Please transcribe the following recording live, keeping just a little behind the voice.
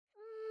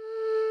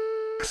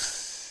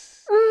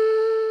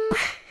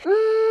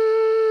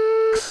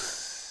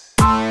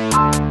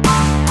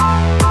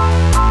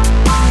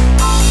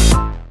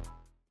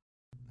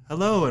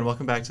Hello, and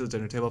welcome back to the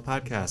Dinner Table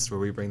Podcast, where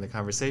we bring the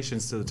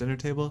conversations to the dinner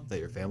table that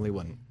your family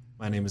wouldn't.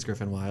 My name is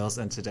Griffin Wiles,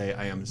 and today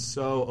I am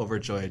so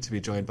overjoyed to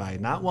be joined by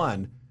not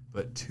one,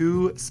 but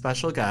two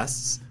special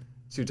guests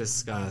to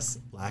discuss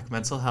Black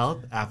mental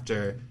health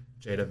after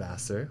Jada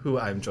Vasser, who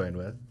I'm joined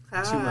with,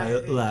 Hi. to my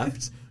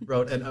left,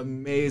 wrote an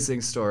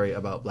amazing story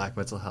about Black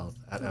mental health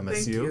at MSU.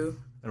 Thank you.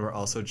 And we're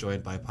also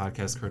joined by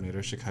podcast coordinator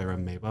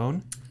Shakyra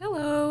Mabone.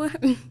 Hello.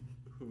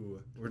 Who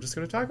we're just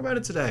going to talk about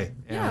it today.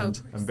 Yeah, And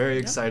I'm very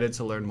excited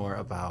to learn more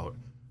about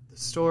the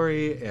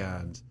story.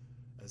 And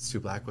as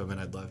two Black women,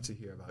 I'd love to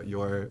hear about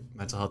your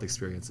mental health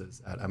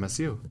experiences at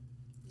MSU.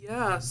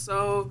 Yeah,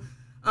 so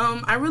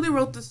I really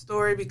wrote this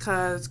story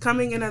because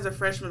coming in as a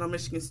freshman on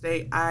Michigan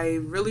State, I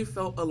really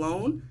felt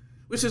alone,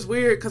 which is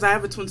weird because I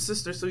have a twin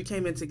sister, so we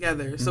came in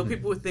together. So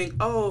people would think,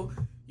 oh,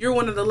 you're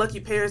one of the lucky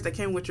pairs that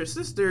came with your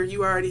sister.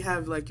 You already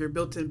have, like, your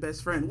built-in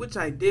best friend, which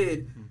I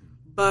did.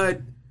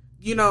 But,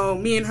 you know,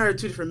 me and her are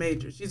two different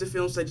majors. She's a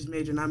film studies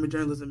major, and I'm a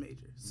journalism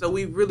major. So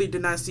we really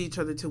did not see each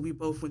other till we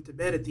both went to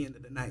bed at the end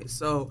of the night.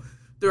 So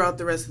throughout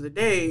the rest of the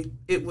day,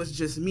 it was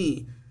just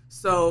me.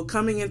 So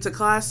coming into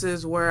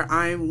classes where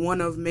I'm one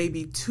of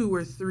maybe 2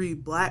 or 3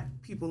 Black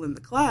people in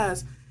the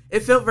class,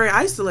 it felt very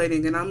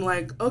isolating. And I'm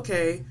like,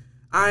 okay,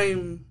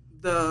 I'm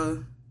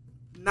the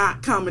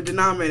not common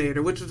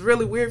denominator, which was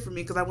really weird for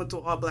me because I went to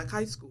an all-Black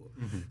high school.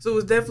 So it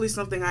was definitely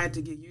something I had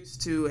to get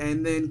used to.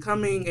 And then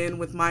coming in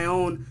with my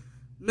own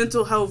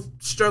mental health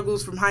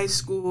struggles from high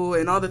school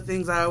and all the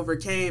things I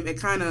overcame, it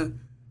kind of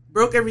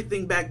broke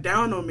everything back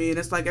down on me. And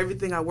it's like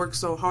everything I worked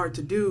so hard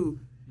to do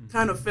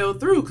kind of fell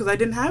through because I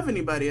didn't have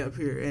anybody up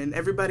here. And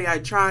everybody I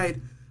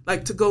tried,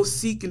 like, to go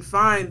seek and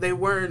find, they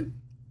weren't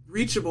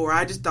reachable, or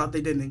I just thought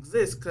they didn't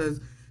exist because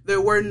there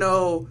were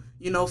no,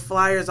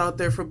 flyers out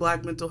there for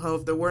Black mental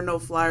health. There were no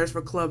flyers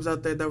for clubs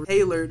out there that were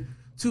tailored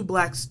to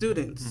Black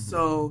students.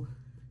 So,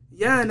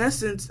 yeah, in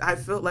essence, I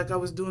felt like I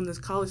was doing this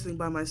college thing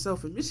by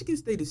myself. And Michigan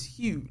State is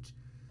huge.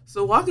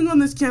 So walking on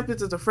this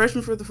campus as a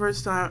freshman for the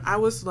first time, I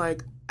was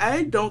like,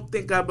 I don't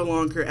think I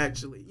belong here,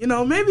 actually.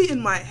 Maybe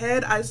in my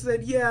head I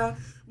said, yeah,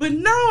 but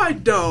now I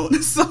don't.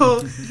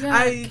 So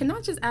can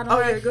I just add on?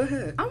 Oh, yeah, go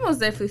ahead. I almost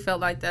definitely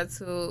felt like that,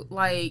 too.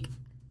 Like,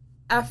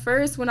 at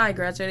first, when I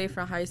graduated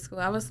from high school,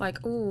 I was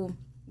like, ooh,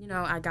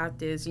 I got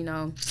this,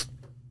 I'm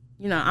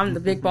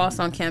the big boss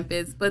on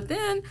campus. But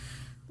then,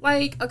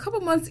 like, a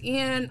couple months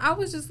in, I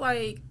was just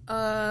like,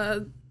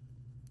 what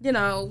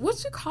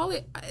you call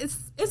it?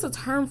 It's a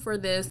term for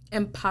this,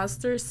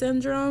 imposter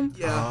syndrome.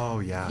 Yeah. Oh,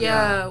 yeah.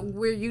 Yeah,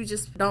 where you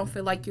just don't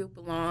feel like you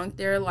belong.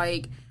 They're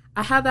like,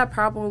 I had that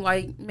problem,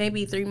 like,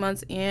 maybe 3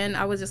 months in.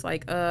 I was just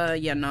like,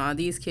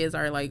 these kids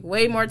are, like,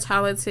 way more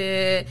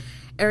talented.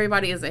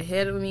 Everybody is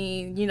ahead of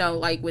me,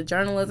 like, with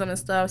journalism and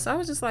stuff. So I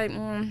was just like,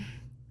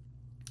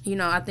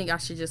 I think I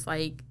should just,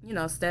 like,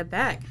 step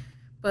back.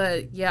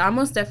 But, yeah, I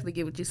most definitely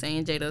get what you're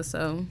saying, Jada,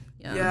 so,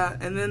 yeah. Yeah,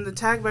 and then the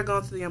tag back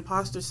onto the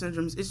imposter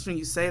syndrome is interesting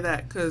you say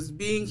that, because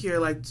being here,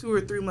 like, 2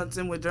 or 3 months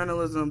in with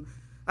journalism,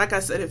 like I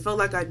said, it felt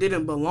like I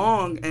didn't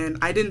belong, and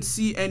I didn't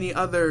see any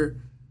other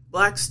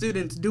Black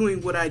students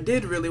doing what I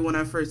did, really, when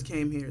I first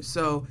came here.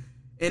 So,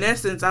 in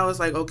essence, I was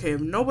like, okay, if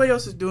nobody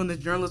else is doing this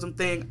journalism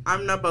thing,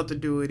 I'm not about to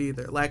do it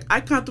either. Like,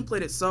 I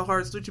contemplated so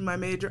hard switching my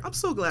major. I'm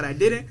so glad I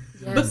didn't.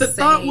 Yes, but the same.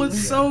 thought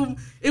was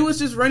it was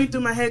just running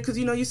through my head because,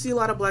 you see a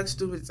lot of Black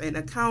students in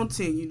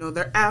accounting,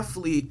 they're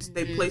athletes,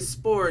 they play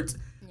sports.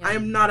 Yeah. I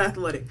am not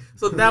athletic.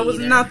 So that was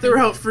not the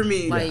route for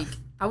me. Like,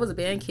 I was a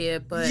band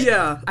kid, but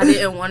I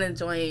didn't want to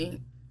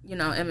join,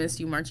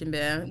 MSU marching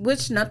band,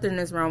 which nothing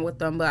is wrong with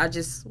them, but I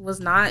just was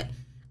not,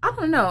 I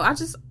don't know, I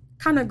just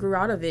kind of grew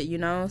out of it,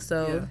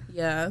 so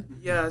yeah.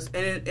 Yes,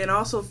 and it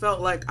also felt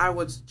like I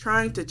was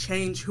trying to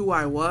change who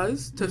I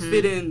was to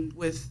fit in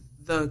with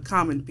the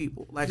common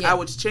people. Like, I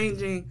was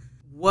changing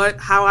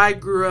how I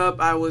grew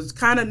up. I was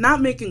kind of not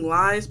making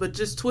lies, but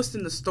just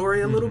twisting the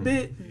story a little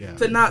bit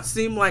to not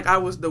seem like I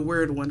was the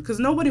weird one, because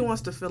nobody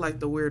wants to feel like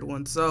the weird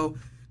one. So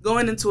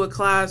going into a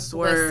class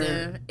where...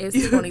 Listen, it's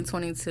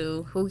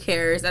 2022. Who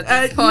cares at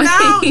this point?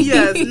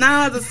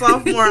 Now as a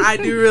sophomore, I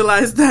do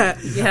realize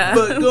that. Yeah.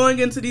 But going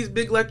into these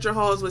big lecture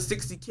halls with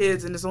 60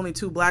 kids, and there's only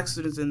 2 Black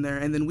students in there,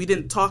 and then we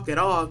didn't talk at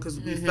all because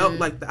we felt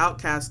like the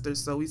outcasters.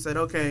 So we said,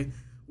 okay,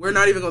 we're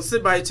not even going to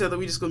sit by each other.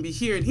 We're just going to be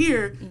here and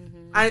here.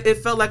 It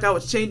felt like I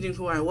was changing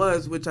who I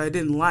was, which I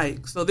didn't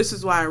like. So this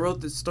is why I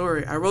wrote this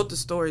story. I wrote the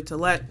story to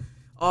let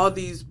all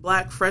these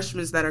Black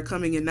freshmen that are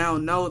coming in now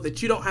know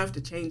that you don't have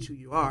to change who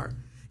you are.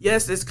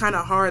 Yes, it's kind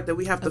of hard that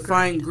we have to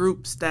find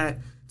groups that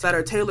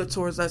are tailored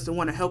towards us and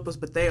want to help us,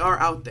 but they are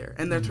out there.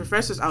 And there's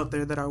professors out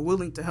there that are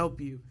willing to help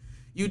you.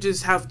 You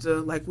just have to,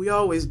 like we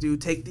always do,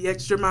 take the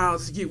extra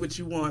miles to get what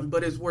you want,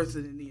 but it's worth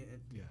it in the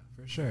end. Yeah,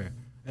 for sure.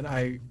 And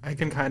I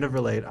can kind of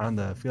relate on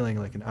the feeling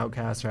like an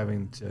outcast or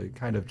having to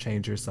kind of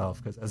change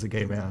yourself, because as a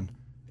gay man,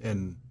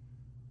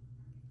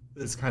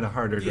 it's kind of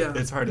harder.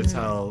 It's hard to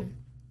tell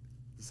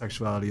the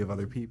sexuality of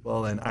other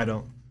people, and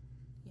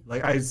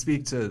I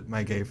speak to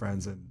my gay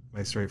friends and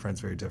my straight friends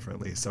very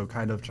differently, so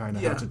kind of trying to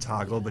have to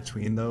toggle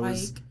between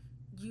those. Like,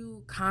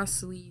 you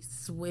constantly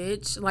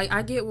switch. Like,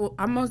 I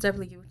most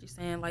definitely get what you're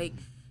saying. Like,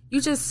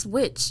 you just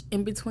switch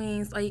in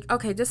between. Like,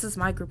 okay, this is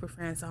my group of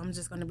friends, so I'm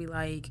just going to be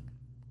like,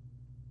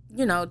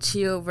 you know,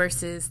 chill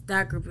versus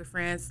that group of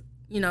friends.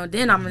 You know,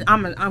 then I'm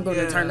going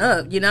to turn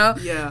up, you know?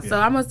 Yeah. So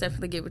I most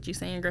definitely get what you're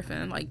saying,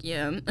 Griffin. Like,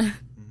 yeah.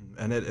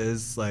 And it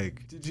is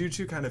like, did you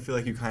two kind of feel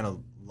like you kind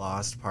of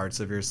lost parts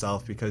of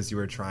yourself because you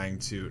were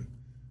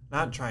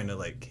not trying to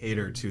like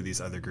cater to these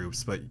other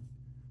groups, but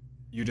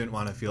you didn't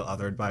want to feel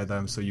othered by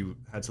them, so you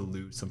had to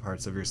lose some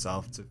parts of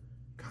yourself to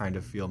kind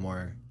of feel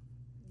more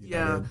united?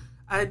 Yeah.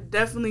 I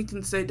definitely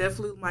can say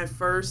my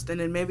first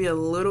and then maybe a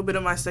little bit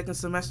of my second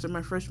semester,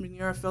 my freshman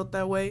year, I felt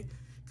that way.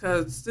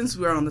 Because since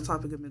we're on the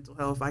topic of mental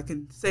health, I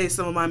can say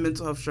some of my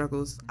mental health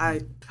struggles.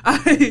 I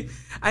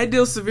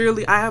deal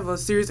severely. I have a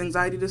serious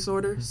anxiety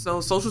disorder, so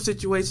social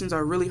situations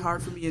are really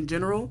hard for me in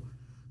general.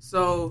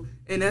 So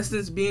in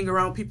essence, being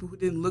around people who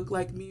didn't look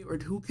like me or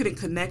who couldn't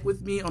connect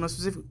with me on a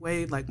specific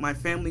way, like my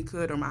family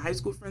could or my high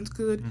school friends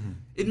could,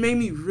 it made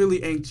me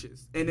really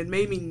anxious. And it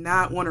made me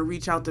not want to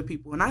reach out to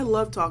people. And I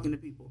love talking to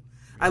people.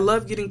 I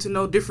love getting to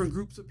know different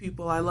groups of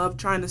people. I love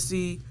trying to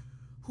see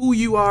who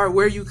you are,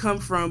 where you come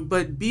from,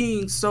 but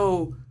being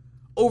so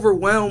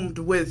overwhelmed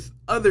with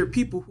other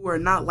people who are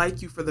not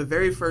like you for the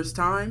very first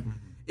time,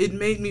 it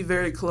made me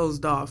very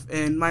closed off.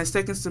 And my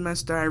second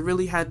semester, I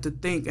really had to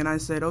think, and I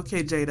said,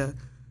 okay, Jada,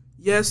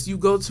 yes, you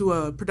go to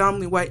a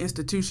predominantly white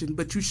institution,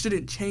 but you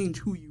shouldn't change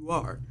who you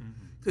are,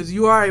 because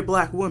you are a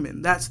black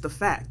woman. That's the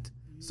fact.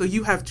 So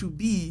you have to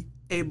be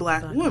a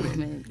black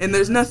woman, and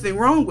there's nothing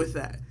wrong with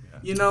that. Yeah.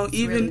 You know,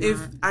 even really if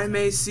I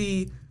may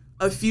see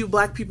a few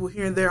black people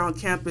here and there on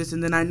campus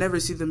and then I never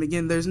see them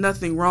again, there's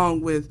nothing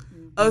wrong with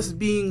us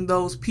being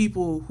those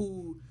people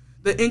who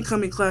the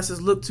incoming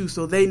classes look to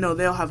so they know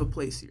they'll have a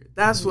place here.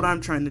 That's what I'm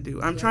trying to do.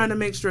 I'm trying to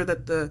make sure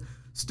that the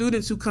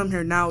students who come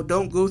here now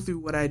don't go through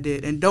what I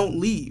did and don't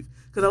leave.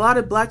 Because a lot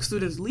of black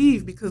students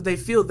leave because they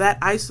feel that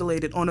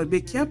isolated on a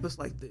big campus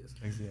like this.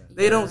 Exactly.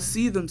 They don't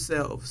see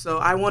themselves. So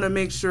I want to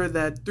make sure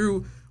that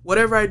through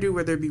whatever I do,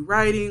 whether it be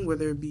writing,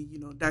 whether it be, you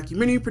know,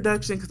 documentary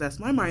production, because that's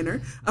my minor,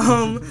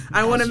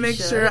 I want to make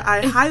sure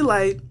I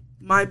highlight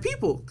my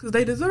people because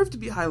they deserve to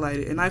be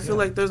highlighted. And I feel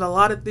like there's a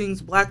lot of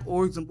things black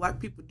orgs and black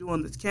people do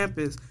on this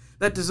campus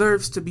that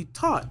deserves to be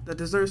taught, that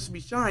deserves to be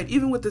shined,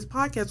 even with this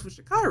podcast with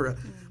Shakyra.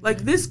 Like,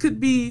 this could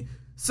be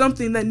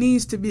something that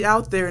needs to be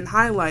out there and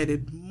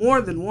highlighted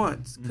more than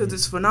once because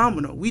it's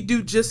phenomenal. We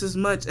do just as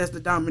much as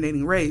the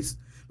dominating race,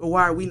 but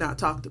why are we not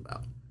talked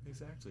about?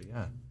 Exactly,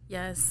 yeah.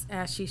 Yes,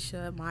 as she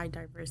should. My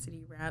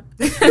diversity rap.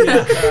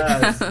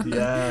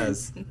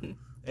 Yes.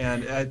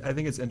 And I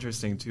think it's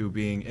interesting, too,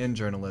 being in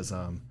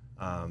journalism.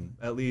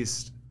 At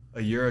least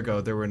a year ago,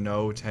 there were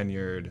no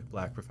tenured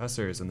black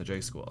professors in the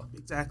J School.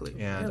 Exactly.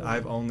 And really?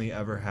 I've only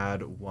ever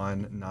had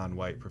one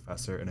non-white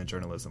professor in a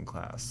journalism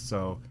class.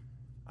 So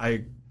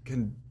I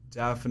can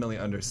definitely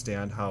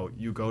understand how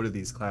you go to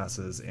these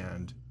classes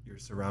and you're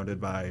surrounded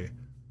by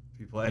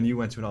people, and you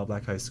went to an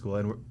all-black high school,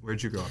 and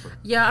where'd you grow up?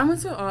 Yeah, I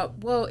went to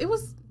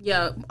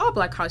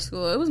all-black high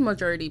school. It was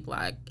majority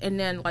black, and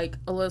then, like,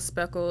 a little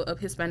speckle of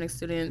Hispanic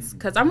students,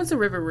 because I went to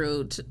River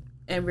Rouge,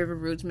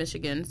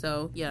 Michigan,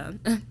 so, yeah.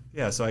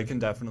 Yeah, so I can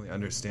definitely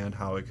understand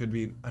how it could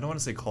be, I don't want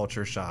to say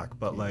culture shock,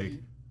 but, like,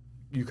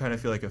 you kind of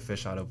feel like a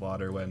fish out of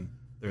water when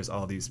there's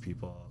all these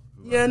people.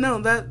 Yeah,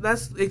 no,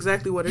 that's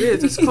exactly what it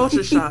is. It's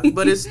culture shock,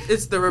 but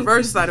it's the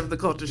reverse side of the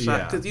culture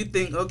shock, because you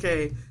think,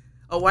 okay,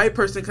 a white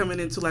person coming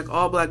into like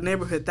all black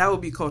neighborhood, that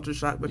would be culture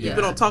shock. But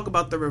people don't talk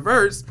about the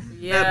reverse.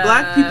 That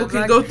black people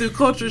can go through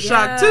culture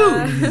shock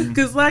too.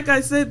 Because like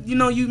I said, you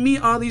know, you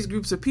meet all these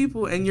groups of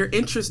people and your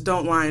interests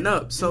don't line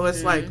up. So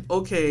it's like,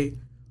 okay,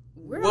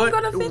 where are we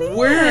going to fit in?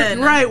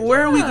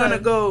 Where are we going to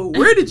go?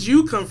 Where did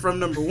you come from,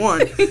 number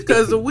one?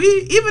 Because we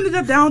even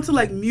down to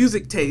like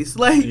music taste.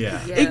 Like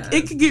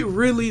it can get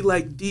really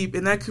like deep,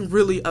 and that can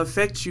really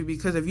affect you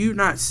because if you're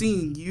not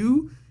seeing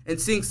you and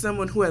seeing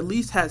someone who at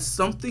least has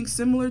something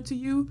similar to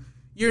you,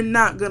 you're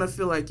not going to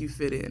feel like you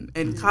fit in.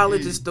 And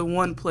college is the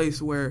one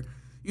place where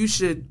you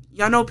should,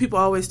 I know people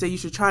always say you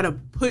should try to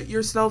put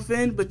yourself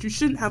in, but you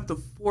shouldn't have to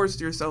force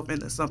yourself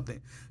into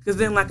something. Because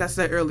then, like I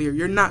said earlier,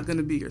 you're not going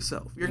to be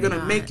yourself. You're going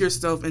to make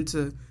yourself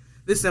into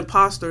this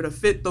imposter to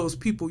fit those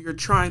people you're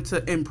trying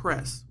to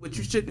impress, which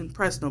you shouldn't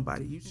impress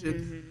nobody. You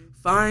should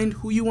find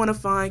who you want to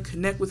find,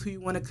 connect with who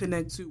you want to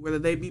connect to, whether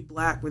they be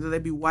black, whether they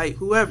be white,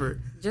 whoever.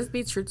 Just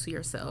be true to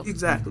yourself.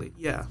 Exactly,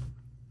 yeah.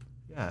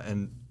 Yeah,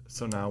 and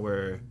so now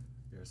you're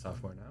a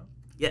sophomore now?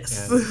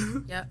 Yes.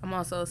 Yeah, I'm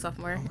also a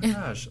sophomore. Oh my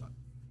gosh.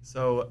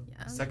 So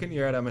second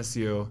year at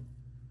MSU,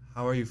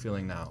 how are you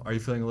feeling now? Are you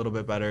feeling a little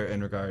bit better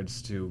in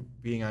regards to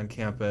being on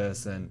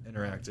campus and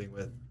interacting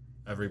with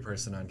every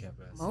person on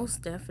campus?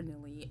 Most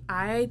definitely.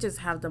 I just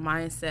have the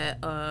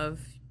mindset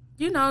of,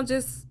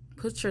 just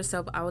put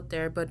yourself out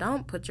there, but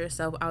don't put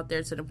yourself out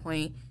there to the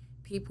point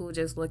people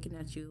just looking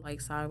at you like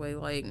sideways,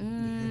 like,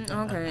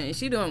 okay, is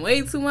she doing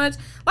way too much?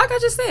 Like I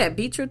just said,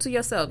 be true to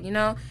yourself,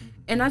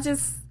 And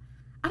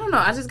I don't know.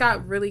 I just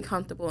got really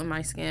comfortable in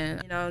my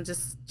skin. You know,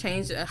 just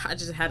changed. I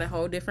just had a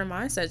whole different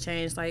mindset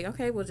change. Like,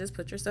 okay, well, just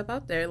put yourself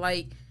out there.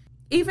 Like,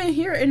 even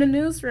here in the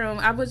newsroom,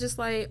 I was just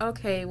like,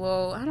 okay,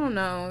 well, I don't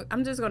know.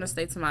 I'm just going to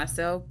stay to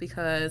myself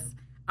because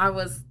I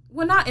was,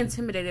 well, not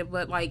intimidated,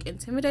 but like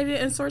intimidated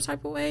in sort of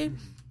type of way.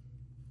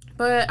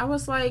 But I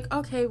was like,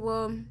 okay,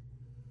 well,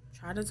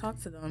 try to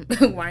talk to them.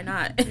 Why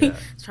not? Yeah.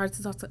 Try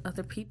to talk to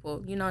other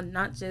people, you know,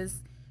 not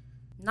just,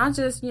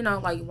 you know,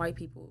 like white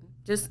people,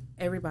 just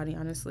everybody,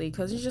 honestly.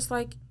 Because you're just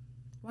like,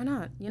 why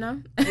not, you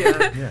know?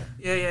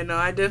 Yeah. No,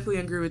 I definitely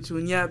agree with you.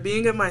 And yeah,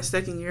 being in my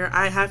second year,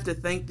 I have to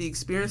thank the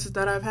experiences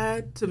that I've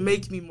had to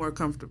make me more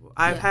comfortable.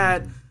 I've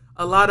had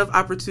a lot of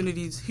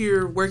opportunities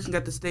here working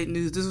at the State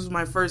News. This was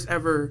my first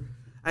ever,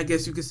 I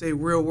guess you could say,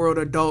 real world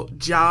adult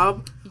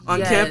job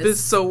on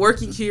campus. So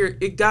working here,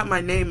 it got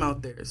my name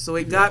out there. So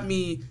it got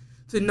me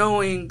to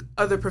knowing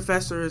other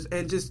professors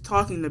and just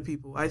talking to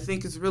people. I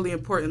think it's really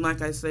important,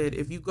 like I said,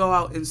 if you go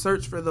out and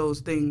search for those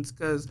things,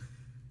 because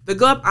the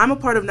GLUB, I'm a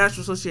part of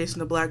National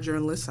Association of Black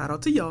Journalists. Shout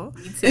out to y'all.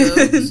 Me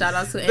too. Shout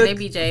out to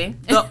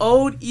NABJ. The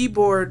old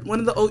e-board,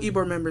 one of the old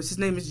e-board members, his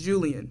name is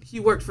Julian.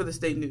 He worked for the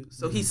State News.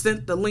 So he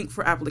sent the link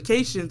for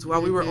applications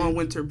while we were on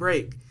winter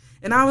break.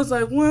 And I was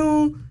like,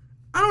 well,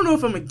 I don't know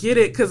if I'm going to get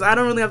it because I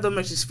don't really have that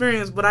much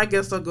experience, but I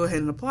guess I'll go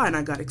ahead and apply. And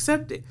I got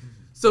accepted.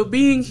 So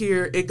being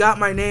here, it got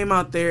my name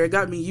out there. It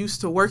got me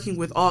used to working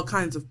with all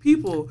kinds of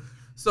people.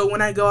 So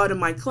when I go out in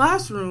my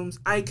classrooms,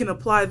 I can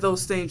apply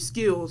those same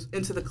skills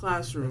into the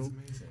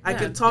classroom. I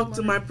can talk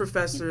to my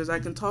professors. I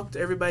can talk to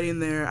everybody in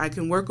there. I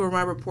can work on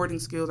my reporting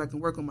skills. I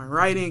can work on my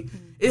writing.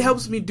 It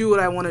helps me do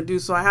what I want to do.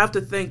 So I have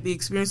to thank the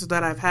experiences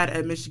that I've had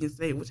at Michigan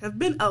State, which have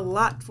been a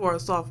lot for a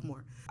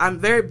sophomore. I'm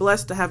very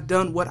blessed to have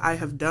done what I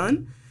have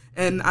done.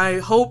 And I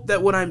hope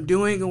that what I'm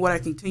doing and what I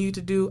continue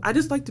to do, I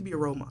just like to be a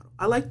role model.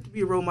 I like to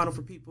be a role model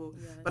for people,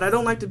 but I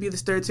don't like to be the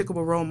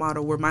stereotypical role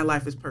model where my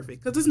life is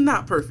perfect, because it's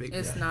not perfect.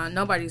 It's not.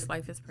 Nobody's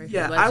life is perfect.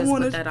 Yeah, I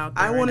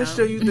want to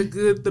show you the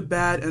good, the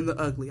bad, and the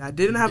ugly. I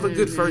didn't have a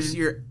good first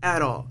year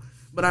at all,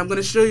 but I'm going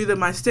to show you that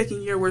my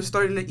second year, we're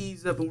starting to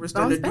ease up and we're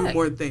starting to do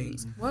more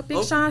things. What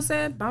Big Sean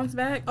said, bounce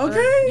back.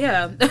 Okay.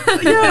 Yeah,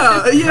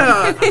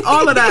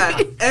 all of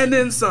that, and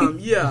then some,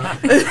 yeah.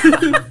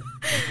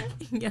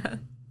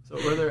 So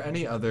were there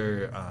any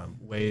other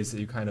ways that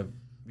you kind of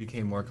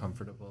became more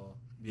comfortable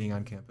being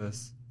on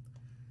campus?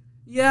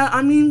 Yeah,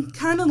 I mean,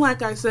 kind of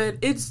like I said,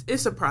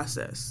 it's a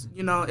process.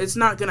 You know, it's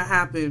not going to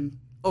happen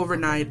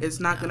overnight. It's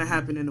not going to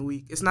happen in a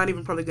week. It's not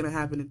even probably going to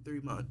happen in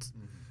 3 months.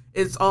 Mm-hmm.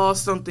 It's all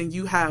something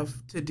you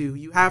have to do.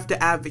 You have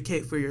to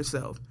advocate for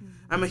yourself. Mm-hmm.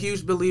 I'm a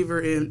huge believer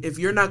in if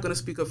you're not going to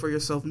speak up for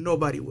yourself,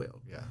 nobody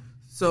will. Yeah.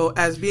 So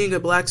as being a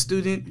Black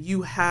student,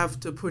 you have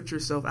to put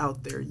yourself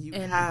out there. You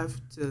have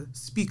to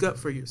speak up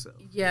for yourself.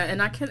 Yeah,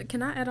 and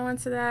can I add on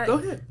to that? Go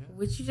ahead.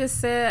 What you just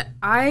said,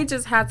 I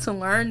just had to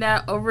learn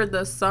that over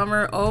the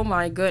summer. Oh,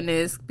 my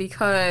goodness,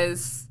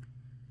 because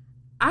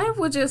I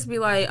would just be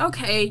like,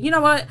 okay, you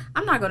know what?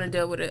 I'm not going to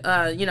deal with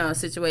a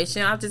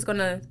situation. I'm just going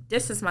to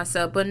distance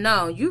myself. But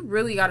no, you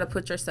really got to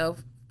put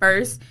yourself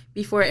first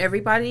before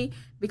everybody,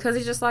 because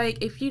it's just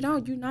like, if you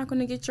don't, you're not going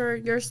to get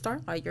your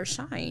starlight, your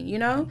shine, you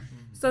know? Mm-hmm.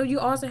 So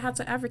you also have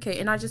to advocate.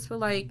 And I just feel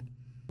like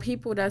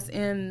people that's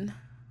in,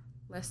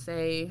 let's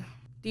say,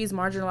 these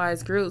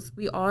marginalized groups,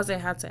 we also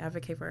have to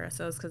advocate for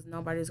ourselves, because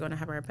nobody's going to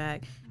have our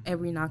back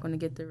and we're not going to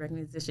get the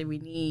recognition we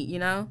need, you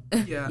know?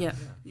 Yeah.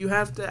 You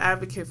have to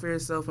advocate for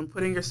yourself, and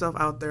putting yourself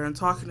out there and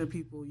talking to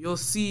people. You'll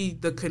see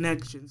the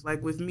connections.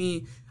 Like with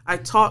me, I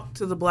talked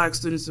to the Black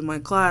students in my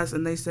class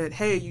and they said,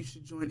 hey, you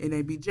should join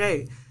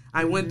NABJ.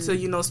 I went to,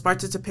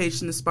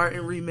 Sparticipation, the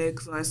Spartan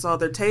Remix, and I saw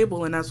their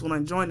table, and that's when I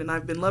joined, and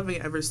I've been loving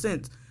it ever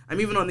since. I'm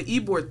even on the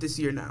e-board this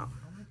year now.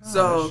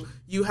 So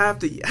you have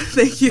to,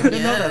 thank you. I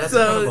didn't know that. That's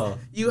incredible.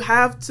 You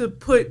have to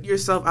put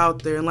yourself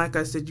out there, and like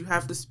I said, you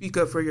have to speak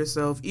up for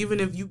yourself, even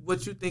if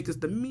what you think is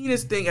the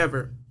meanest thing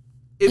ever.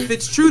 If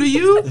it's true to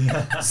you,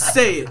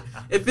 say it.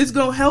 If it's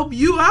going to help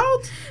you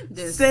out,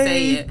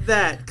 say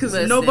that,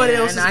 because nobody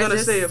else is going to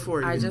say it for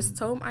you. I just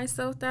told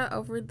myself that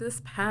over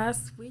this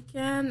past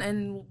weekend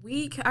and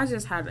week. I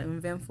just had an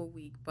eventful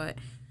week, but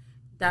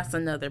that's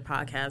another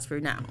podcast for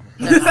now.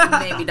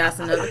 Maybe that's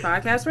another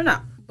podcast for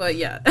now. But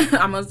yeah,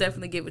 I most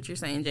definitely get what you're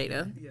saying,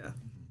 Jada. Yeah.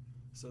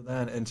 So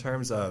then in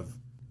terms of,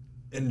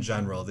 in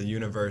general, the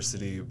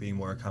university being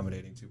more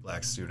accommodating to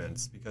Black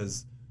students,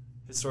 because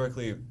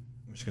historically,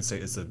 Michigan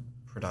State is a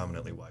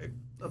predominantly white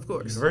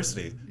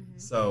university. Mm-hmm.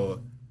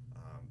 So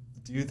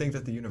do you think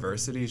that the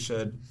university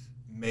should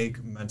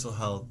make mental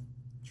health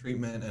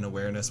treatment and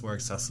awareness more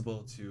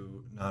accessible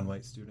to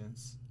non-white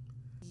students?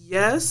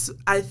 Yes,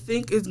 I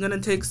think it's going to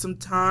take some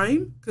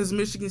time, because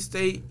Michigan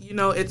State,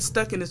 it's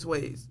stuck in its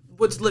ways,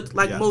 which looks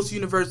like most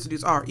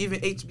universities are, even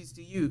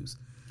HBCUs.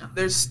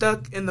 They're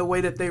stuck in the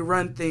way that they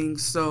run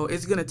things, so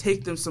it's going to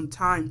take them some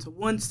time to,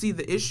 one, see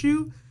the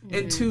issue,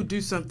 and two, do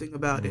something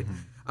about it.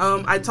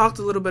 I talked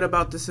a little bit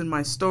about this in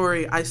my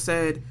story. I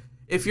said,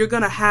 if you're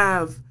going to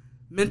have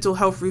mental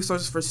health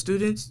resources for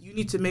students, you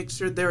need to make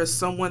sure there is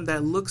someone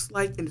that looks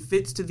like and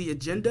fits to the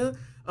agenda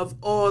of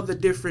all the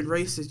different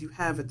races you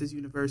have at this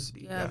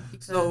university. Yeah.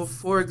 So,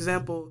 for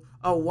example,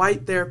 a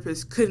white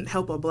therapist couldn't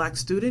help a black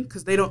student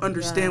because they don't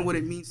understand what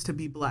it means to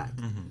be black.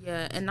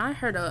 Yeah, and I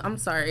heard I'm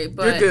sorry,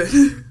 but You're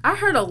good. I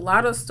heard a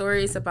lot of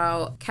stories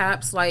about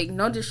CAPS, like,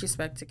 no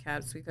disrespect to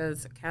CAPS,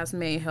 because CAPS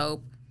may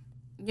help,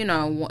 you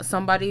know,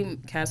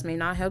 CAPS may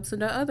not help to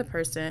the other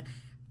person.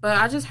 But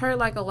I just heard,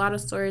 like, a lot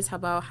of stories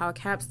about how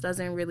CAPS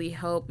doesn't really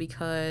help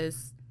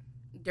because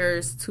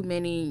there's too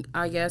many,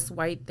 I guess,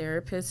 white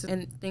therapists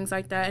and things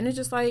like that. And it's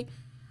just, like,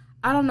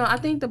 I don't know. I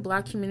think the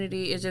black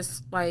community is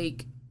just,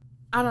 like,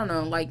 I don't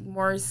know, like,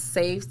 more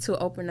safe to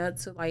open up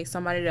to, like,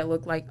 somebody that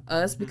look like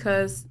us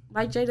because,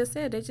 like Jada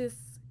said, they just,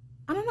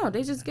 I don't know,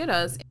 they just get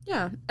us.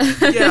 Yeah.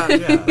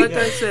 Like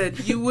I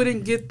said, you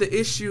wouldn't get the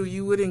issue,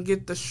 you wouldn't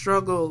get the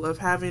struggle of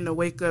having to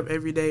wake up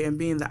every day and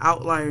being the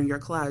outlier in your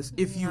class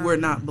if you were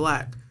not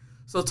black.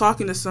 So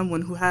talking to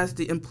someone who has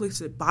the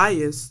implicit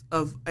bias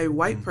of a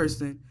white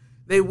person,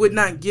 they would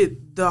not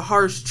get the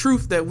harsh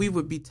truth that we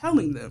would be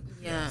telling them.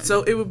 Yeah.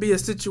 So it would be a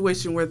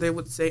situation where they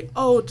would say,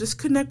 oh, just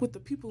connect with the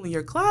people in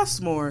your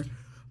class more.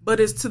 But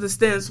it's to the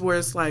stance where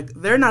it's like,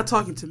 they're not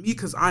talking to me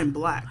because I'm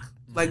black.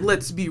 Like,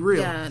 let's be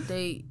real. Yeah,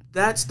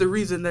 That's the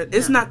reason that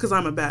it's not because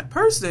I'm a bad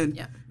person.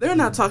 Yeah. They're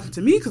not talking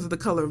to me because of the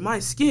color of my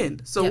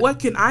skin. So what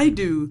can I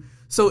do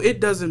so it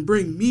doesn't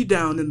bring me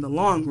down in the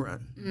long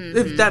run?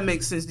 If that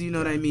makes sense. Do you know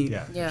what I mean?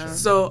 Yeah.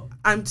 So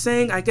I'm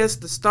saying, I guess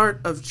the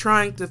start of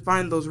trying to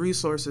find those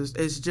resources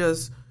is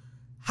just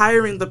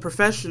hiring the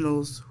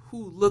professionals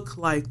who look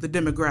like the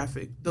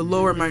demographic, the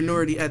lower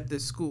minority at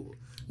this school,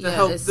 to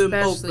help them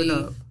open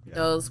up.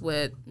 Those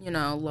with, you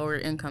know, lower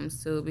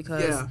incomes too,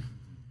 because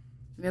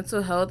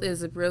mental health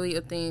is really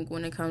a thing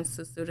when it comes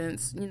to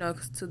students, you know,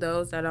 to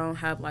those that don't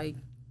have, like,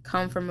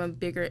 come from a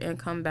bigger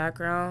income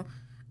background.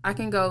 I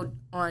can go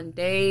on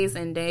days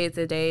and days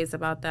and days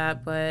about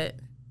that, but,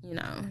 you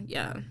know,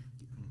 Yeah,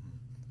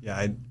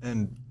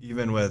 and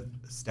even with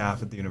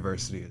staff at the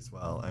university as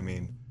well. I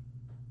mean,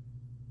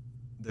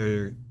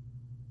 the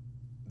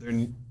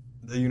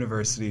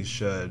university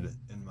should,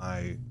 in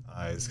my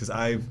eyes, because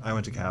I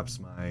went to CAPS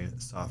my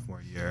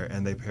sophomore year,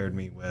 and they paired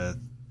me with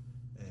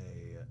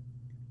a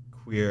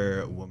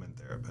queer woman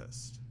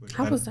therapist.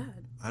 How was that?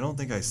 I don't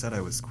think I said I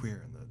was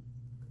queer in the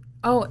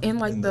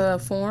the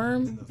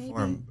form? In the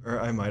form, or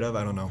I might have,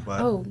 I don't know,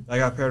 but Oh. I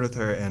got paired with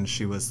her, and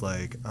she was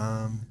like,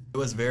 it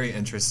was very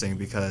interesting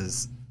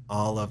because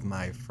all of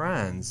my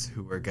friends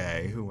who were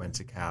gay who went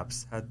to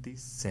CAPS had the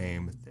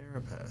same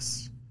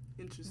therapist.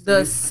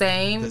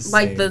 Interesting.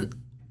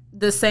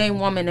 The same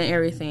woman and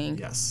everything.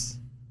 Yes.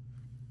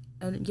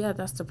 And yeah,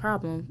 that's the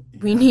problem.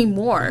 We need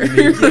more. We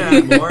need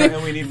more,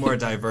 and we need more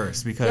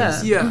diverse,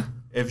 because Yeah.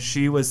 if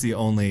she was the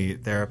only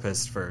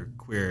therapist for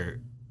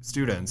queer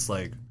students,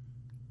 like,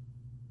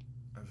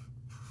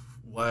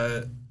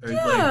 what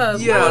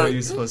are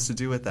you supposed to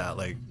do with that?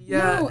 Like,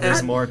 Yeah.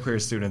 there's more queer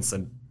students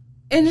than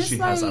And it's she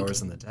like, has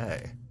hours in the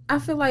day. I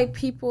feel like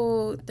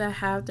people that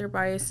have their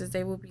biases,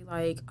 they will be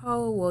like,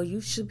 oh, well,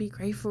 you should be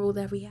grateful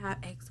that we have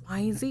X, Y,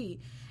 and Z.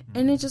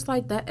 And it's just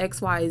like that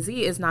X, Y,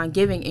 Z is not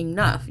giving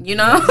enough, you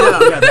know?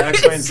 Yeah, the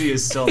X, Y, and Z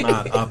is still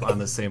not up on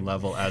the same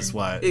level as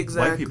what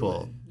white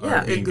people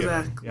are being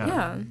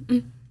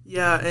given.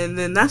 Yeah, and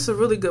then that's a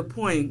really good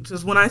point.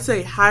 Because when I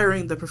say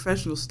hiring the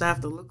professional staff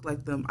to look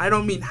like them, I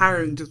don't mean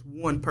hiring just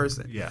one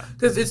person. Yeah.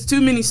 Because it's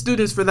too many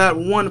students for that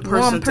one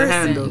person to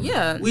handle.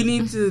 Yeah.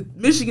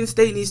 Michigan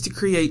State needs to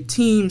create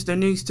teams. There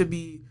needs to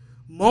be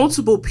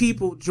multiple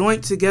people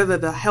joined together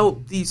to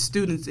help these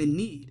students in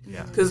need.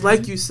 Yeah. Because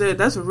like you said,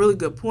 that's a really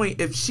good point.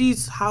 If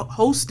she's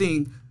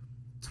hosting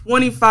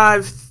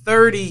 25,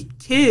 30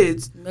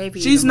 kids,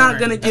 maybe she's not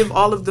going to give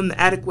all of them the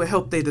adequate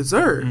help they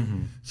deserve.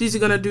 She's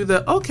going to do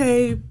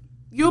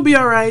you'll be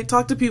all right,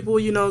 talk to people,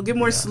 get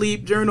more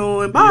sleep, journal,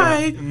 and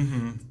bye.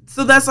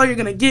 So that's all you're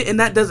going to get, and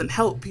that doesn't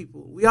help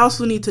people. We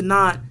also need to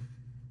not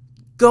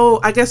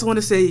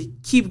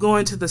keep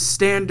going to the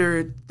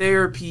standard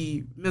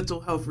therapy mental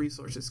health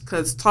resources,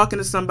 because talking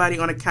to somebody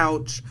on a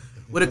couch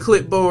with a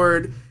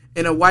clipboard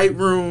in a white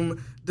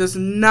room does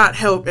not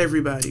help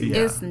everybody.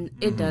 Yeah.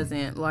 It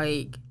doesn't.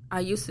 Like, I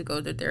used to go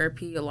to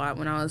therapy a lot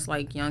when I was,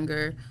 like,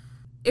 younger.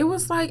 It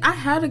was like I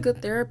had a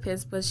good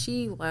therapist, but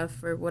she left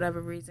for whatever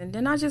reason.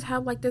 Then I just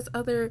had, like, this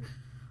other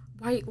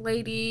white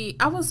lady.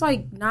 I was,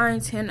 like, 9,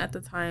 10 at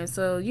the time.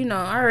 So,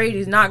 I already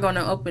was not going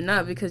to open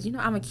up because,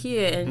 I'm a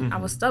kid and I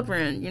was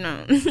stubborn,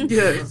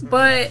 Yes.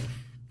 But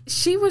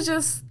she was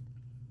just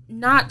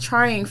not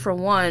trying, for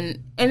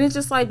one. And it's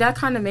just, like, that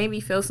kind of made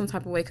me feel some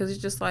type of way, because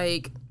it's just,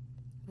 like,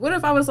 what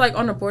if I was, like,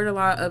 on the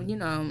borderline of,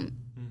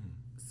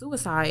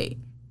 suicide?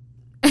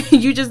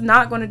 You're just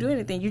not going to do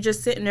anything. You're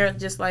just sitting there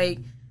just, like,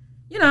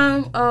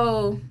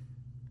 how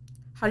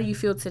do you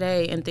feel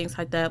today? And things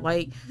like that.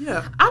 Like,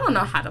 I don't know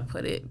how to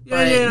put it.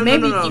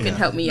 Maybe you can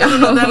help me out.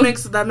 No,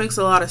 that makes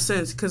a lot of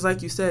sense. Because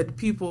like you said,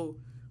 people,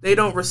 they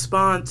don't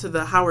respond to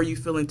the how are you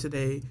feeling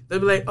today. They'll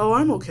be like, oh,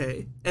 I'm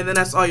okay. And then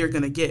that's all you're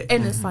going to get.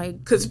 And it's like,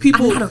 because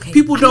people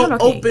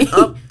don't open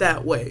up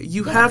that way.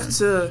 You have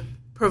to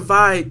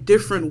provide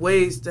different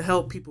ways to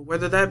help people,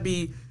 whether that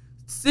be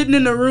sitting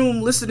in a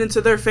room listening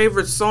to their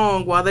favorite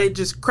song while they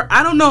just cry.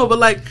 I don't know, but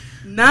like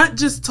not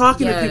just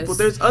talking to people.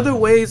 There's other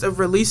ways of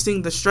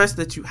releasing the stress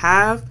that you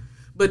have,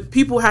 but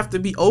people have to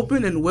be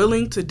open and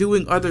willing to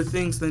doing other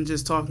things than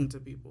just talking to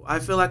people. I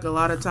feel like a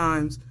lot of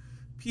times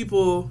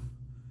people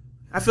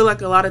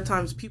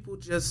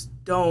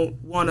just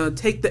don't want to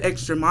take the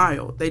extra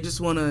mile. They just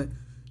want to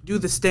do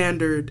the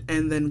standard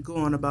and then go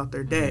on about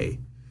their day.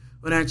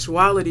 But in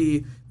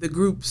actuality, the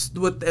groups,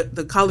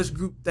 the college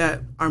group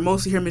that are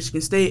mostly here in Michigan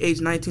State, age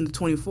 19 to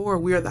 24,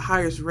 we are the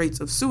highest rates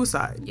of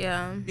suicide.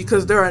 Yeah.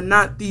 Because there are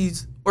not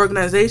these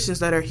organizations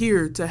that are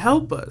here to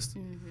help us.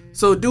 Mm-hmm.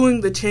 So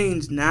doing the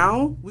change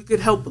now, we could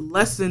help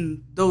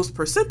lessen those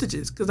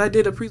percentages. Because I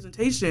did a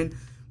presentation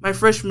my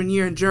freshman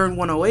year in Journal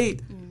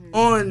 108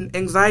 on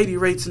anxiety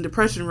rates and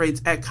depression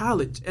rates at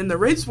college. And the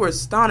rates were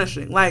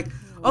astonishing. Like,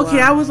 okay,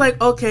 wow. I was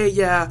like, okay,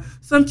 yeah,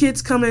 some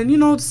kids come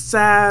in,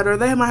 sad, or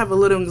they might have a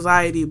little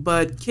anxiety,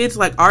 but kids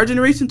like our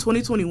generation,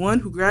 2021,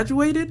 who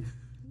graduated,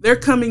 they're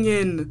coming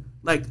in,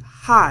 like,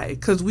 high,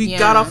 because we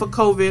got off of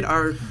COVID,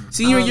 our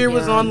senior year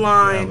was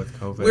online, with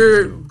COVID,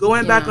 we're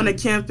going back on the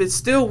campus,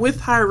 still with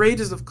high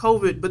rates of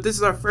COVID, but this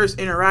is our first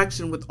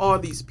interaction with all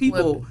these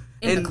people,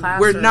 and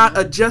we're not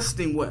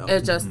adjusting well.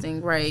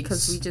 Right,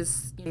 because we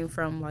just came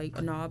from, like,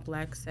 an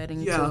all-black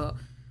setting to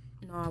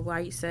a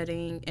white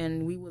setting,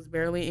 and we was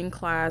barely in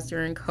class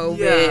during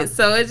COVID,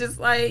 so it's just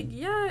like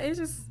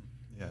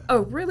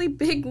a really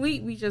big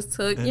leap we just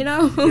took,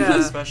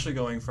 especially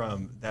going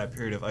from that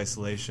period of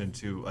isolation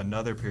to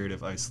another period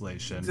of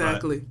isolation.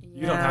 Exactly. But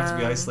you don't have to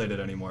be isolated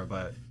anymore,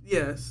 but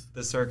yes,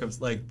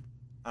 the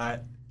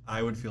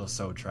I would feel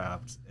so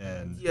trapped,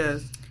 and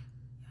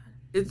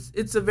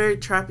it's a very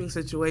trapping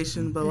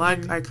situation, but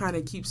like I kind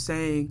of keep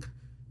saying,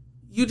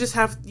 you just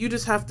have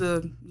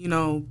to,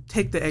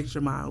 take the extra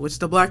mile, which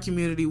the Black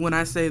community, when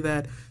I say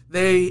that,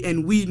 they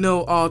and we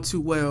know all too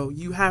well,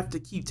 you have to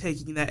keep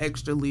taking that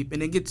extra leap.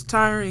 And it gets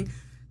tiring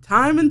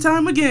time and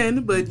time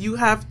again, but you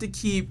have to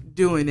keep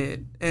doing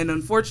it. And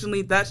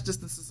unfortunately, that's just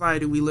the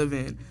society we live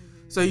in.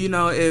 Mm-hmm. So,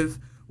 if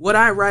what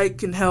I write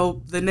can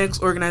help the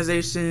next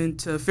organization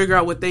to figure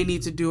out what they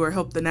need to do or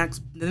help the next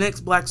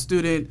Black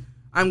student,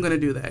 I'm going to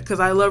do that because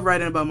I love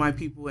writing about my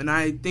people, and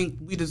I think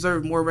we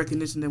deserve more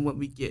recognition than what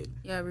we get.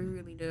 Yeah, we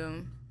really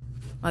do.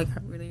 I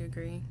really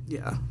agree.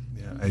 Yeah.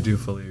 Yeah, I do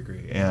fully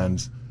agree.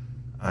 And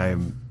I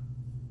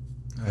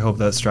hope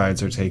that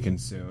strides are taken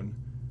soon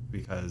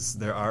because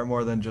there are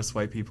more than just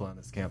white people on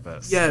this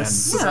campus.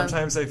 Yes. And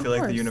sometimes I feel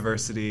like the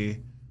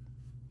university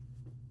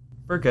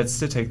forgets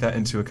to take that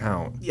into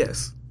account.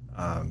 Yes.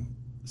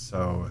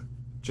 So,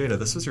 Jada,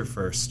 this was your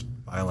first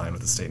byline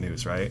with the State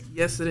News, right?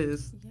 Yes, it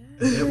is.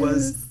 Yes. It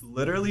was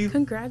literally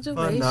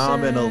congratulations.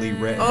 Phenomenally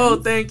written. Oh,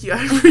 thank you.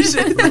 I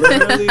appreciate that.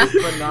 Literally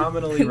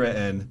phenomenally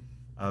written.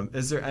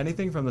 Is there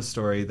anything from the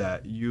story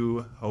that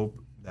you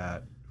hope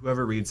that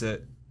whoever reads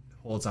it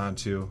holds on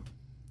to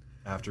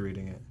after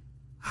reading it?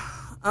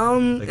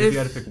 If you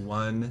had to pick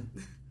one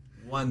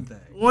thing.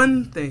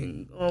 One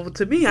thing. Well,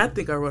 to me, I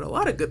think I wrote a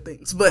lot of good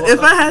things. But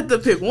if I had to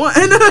pick one,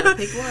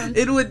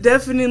 it would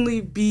definitely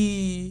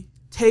be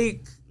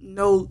take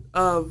note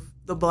of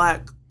the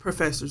Black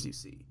professors you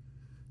see.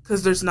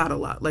 Because there's not a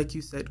lot, like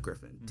you said,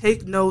 Griffin. Mm-hmm.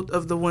 Take note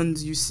of the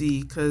ones you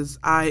see, because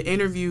I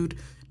interviewed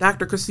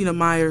Dr. Christina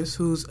Myers,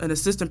 who's an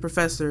assistant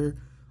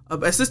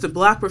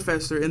Black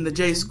professor in the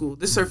J School.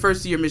 This is her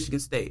first year at Michigan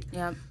State.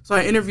 Yep. So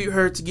I interviewed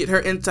her to get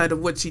her insight of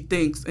what she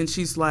thinks, and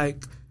she's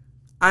like,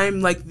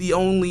 I'm like the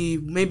only,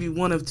 maybe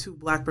one of two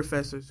Black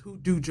professors who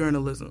do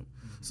journalism.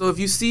 Mm-hmm. So if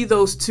you see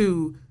those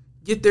two,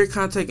 get their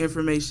contact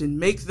information,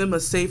 make them a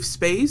safe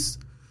space,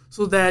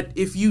 so that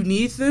if you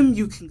need them,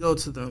 you can go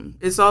to them.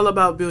 It's all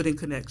about building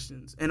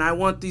connections. And I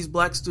want these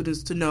Black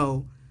students to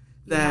know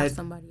that... You have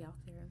somebody out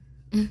there.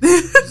 You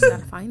just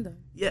gotta find them.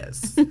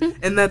 Yes.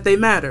 And that they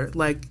matter.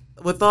 Like,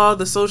 with all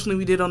the socially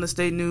we did on the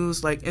State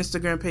News, like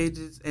Instagram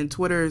pages and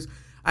Twitters,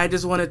 I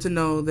just wanted to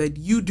know that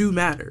you do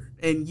matter.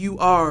 And you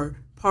are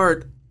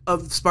part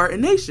of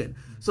Spartan Nation.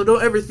 So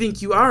don't ever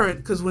think you aren't,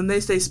 because when they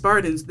say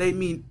Spartans, they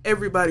mean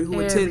everybody who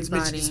attends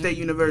Michigan State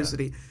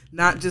University,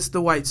 not just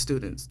the white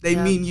students. They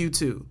mean you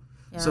too.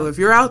 Yeah. So if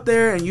you're out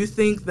there and you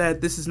think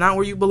that this is not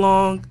where you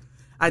belong,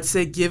 I'd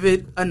say give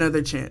it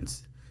another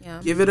chance.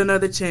 Yeah. Give it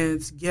another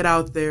chance. Get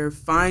out there.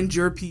 Find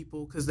your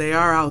people, because they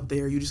are out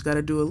there. You just got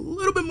to do a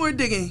little bit more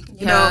digging.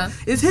 You know,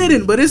 it's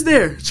hidden, but it's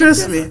there.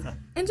 Trust me.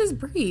 And just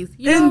breathe.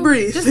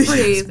 Breathe. Just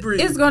breathe. Yes, breathe.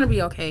 It's going to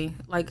be okay.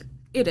 Like,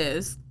 it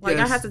is. Like,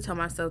 I have to tell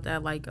myself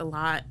that, like, a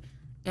lot.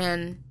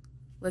 And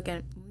look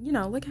at me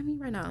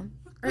right now.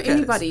 Or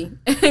anybody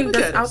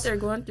that's out there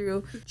going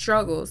through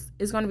struggles.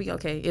 It's going to be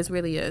okay. It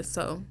really is.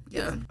 So,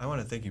 yeah. I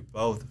want to thank you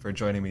both for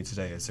joining me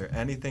today. Is there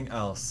anything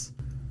else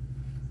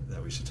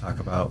that we should talk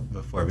about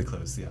before we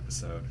close the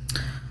episode?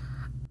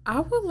 I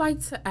would like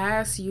to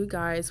ask you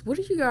guys, what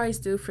do you guys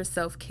do for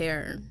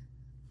self-care?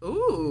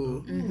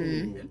 Ooh.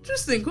 Mm-hmm.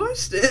 Interesting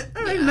question.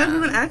 I've never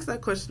been asked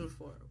that question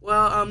before.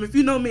 Well, if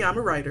you know me, I'm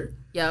a writer.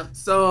 Yeah.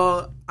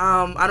 So,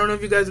 I don't know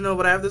if you guys know,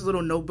 but I have this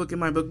little notebook in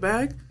my book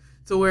bag.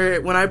 to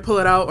where when I pull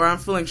it out or I'm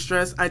feeling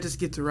stressed, I just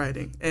get to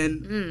writing.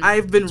 And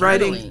I've been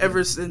writing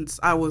ever since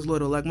I was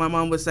little. Like my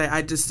mom would say,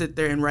 I just sit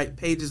there and write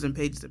pages and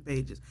pages and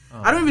pages.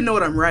 Oh. I don't even know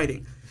what I'm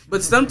writing.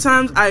 But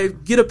sometimes I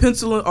get a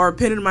pencil or a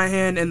pen in my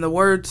hand and the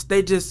words,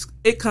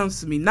 it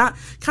comes to me. Not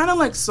kind of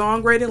like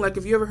songwriting. Like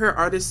if you ever heard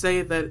artists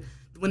say that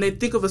when they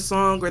think of a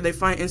song or they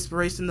find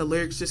inspiration, the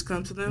lyrics just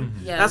come to them.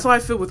 Mm-hmm. Yeah. That's how I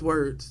feel with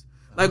words.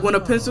 Like when a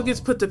pencil gets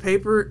put to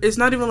paper, it's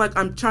not even like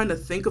I'm trying to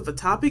think of a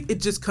topic.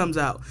 It just comes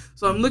out.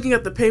 So I'm looking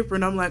at the paper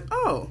and I'm like,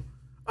 oh,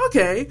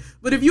 okay.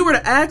 But if you were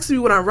to ask me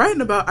what I'm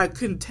writing about, I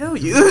couldn't tell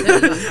you.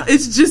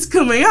 It's just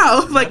coming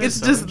out. Like it's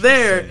just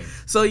there.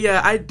 So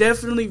yeah, I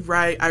definitely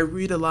write. I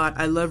read a lot.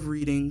 I love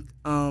reading.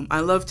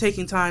 I love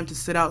taking time to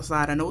sit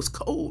outside. I know it's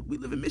cold. We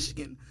live in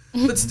Michigan.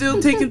 But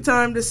still taking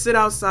time to sit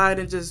outside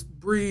and just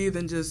breathe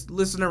and just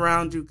listen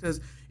around you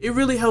because it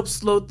really helps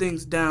slow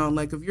things down.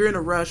 Like if you're in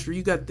a rush or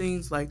you got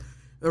things like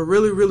are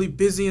really, really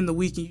busy in the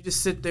week and you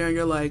just sit there and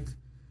you're like,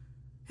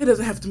 it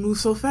doesn't have to move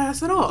so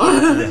fast at all.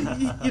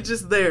 You're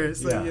just there.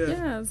 So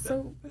yeah.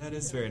 So that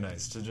is very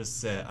nice to just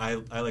sit. I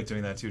like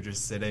doing that too,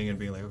 just sitting and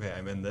being like, okay,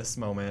 I'm in this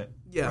moment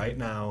right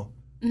now.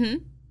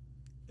 Mm-hmm.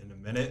 In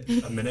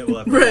a minute will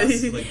have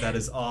passed. Like that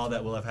is all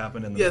that will have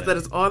happened in the minute. That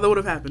is all that would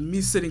have happened.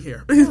 Me sitting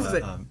here.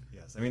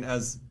 Yes, I mean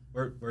as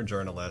we're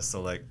journalists,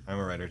 so like I'm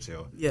a writer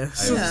too.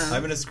 Yes.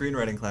 I'm in a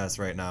screenwriting class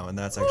right now, and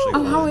that's actually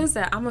fun. How is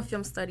that? I'm a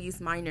film studies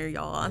minor,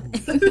 y'all.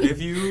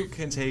 If you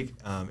can take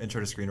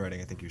intro to screenwriting,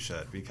 I think you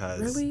should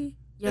because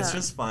it's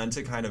just fun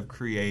to kind of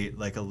create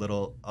like a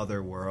little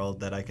other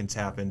world that I can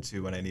tap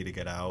into when I need to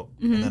get out,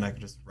 and then I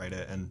can just write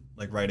it. And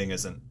like writing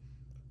isn't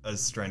a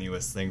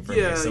strenuous thing for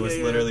me, so it's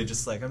literally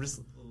just like I'm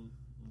just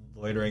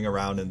loitering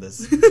around in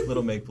this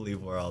little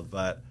make-believe world.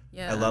 But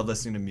I love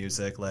listening to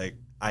music. Like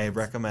I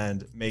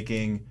recommend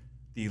making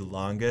the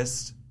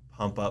longest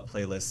pump-up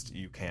playlist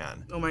you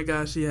can. Oh my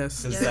gosh, yes.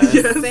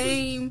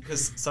 Same.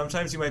 Because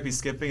sometimes you might be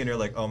skipping and you're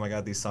like, oh my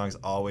god, these songs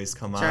always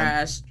come on.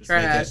 Just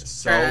make it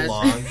so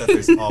long that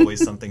there's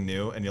always something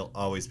new and you'll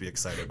always be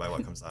excited by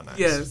what comes on next.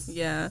 Yes.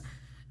 Yeah.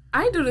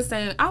 I do the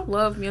same. I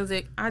love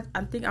music. I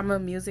think I'm a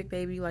music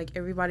baby. Like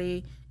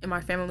everybody in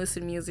my family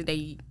listen to music.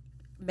 They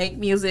make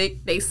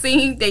music. They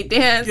sing. They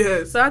dance.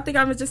 Yes. So I think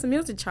I'm just a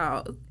music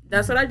child.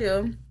 That's what I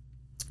do.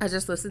 I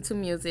just listen to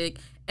music.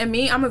 And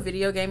me, I'm a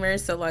video gamer,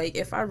 so, like,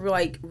 if I'm,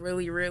 like,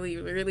 really, really,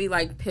 really,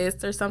 like,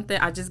 pissed or something,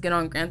 I just get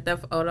on Grand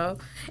Theft Auto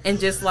and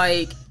just,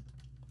 like,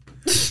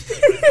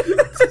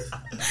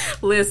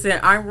 listen,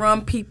 I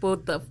run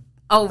people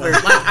over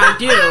like I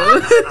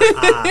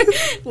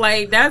do.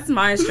 Like, that's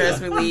my stress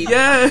relief.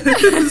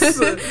 Yes.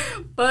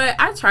 But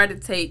I try to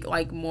take,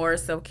 like, more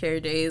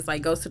self-care days,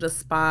 like, go to the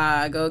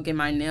spa, go get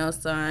my nails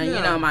done, you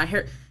know, my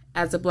hair.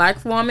 As a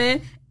black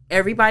woman,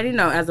 everybody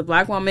know, as a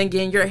black woman,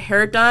 getting your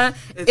hair done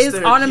is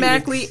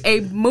automatically a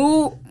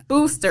mood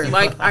booster.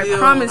 Like, I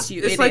promise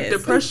you, it's like is.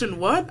 Depression.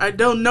 What? I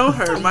don't know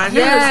her. My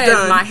hair is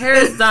done. My hair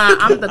is done.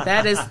 I'm the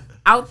baddest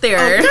out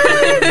there.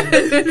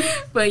 Okay.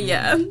 But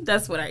yeah,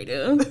 that's what I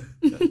do.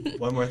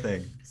 One more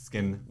thing.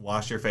 Skin,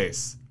 wash your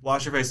face.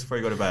 Wash your face before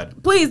you go to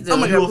bed. Please do. Oh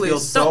my God, you will feel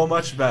so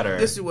much better.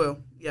 Yes, you will.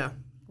 Yeah.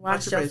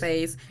 Wash your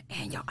face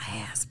and your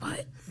ass,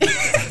 but.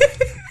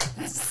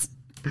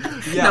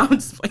 Yeah, no, I'm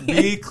just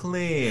playing. Be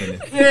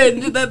clean.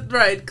 Yeah, that's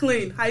right.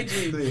 Clean.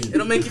 Hygiene.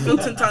 It'll make you feel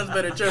 10 times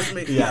better, trust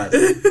me. Yes.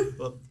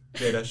 Well,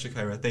 Jada,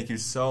 Shakyra, thank you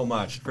so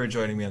much for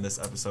joining me on this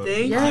episode.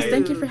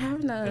 Thank you for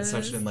having us. It's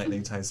such an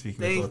enlightening time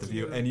speaking with both of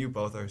you. And you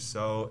both are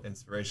so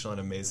inspirational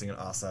and amazing and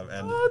awesome.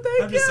 And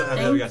I'm just so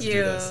happy that we got to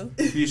do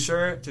this. Be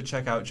sure to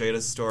check out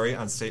Jada's story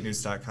on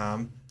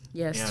statenews.com.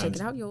 Yes, and,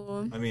 check it out,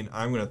 y'all. I mean,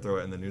 I'm going to throw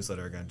it in the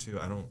newsletter again, too.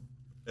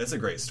 It's a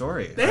great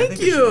story. Thank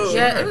you.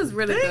 Yeah, it was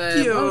really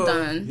good. Well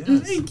done.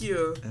 Yes. Thank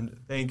you. And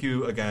thank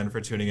you again for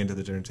tuning into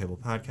the Dinner Table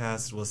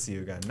Podcast. We'll see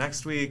you again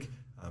next week.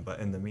 But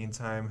in the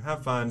meantime,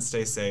 have fun,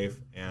 stay safe,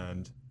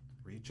 and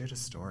read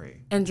Jada's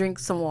story. And drink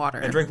some water.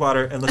 And drink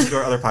water and listen to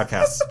our other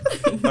podcasts.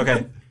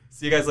 Okay.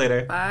 See you guys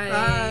later.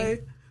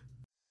 Bye.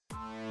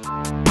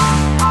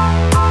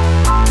 Bye.